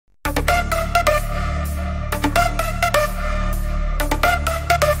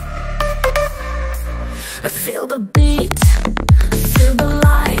Feel the beat, feel the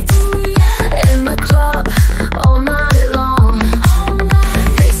light in the club all night long.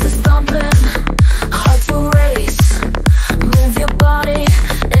 Bass is thumping, heart to race. Move your body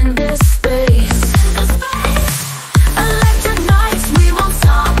in this space. Electric nights, we won't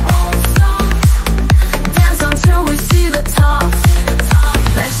stop. Dance until we see the top.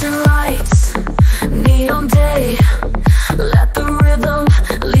 Flashing lights, neon day. Let the rhythm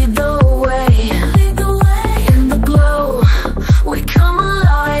lead the way. In the glow, we come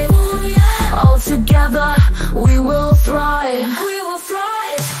alive. All together, we will thrive. We will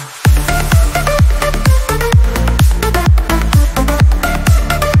thrive.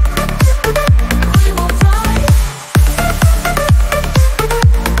 We will thrive.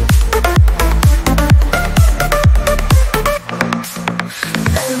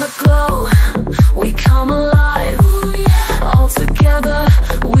 In the glow, we come alive. All together,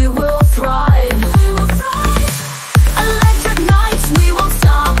 we will thrive. We will thrive. Electric nights, we won't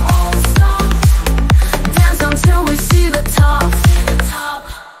stop. Dance until we see the top.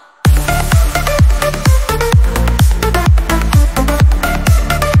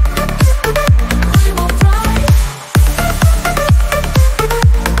 We will thrive.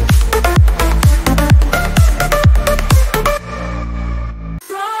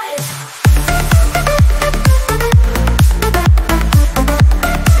 Thrive.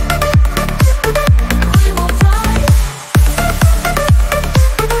 We will thrive.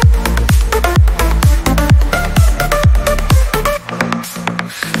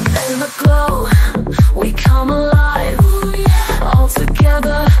 In the glow, we come alive.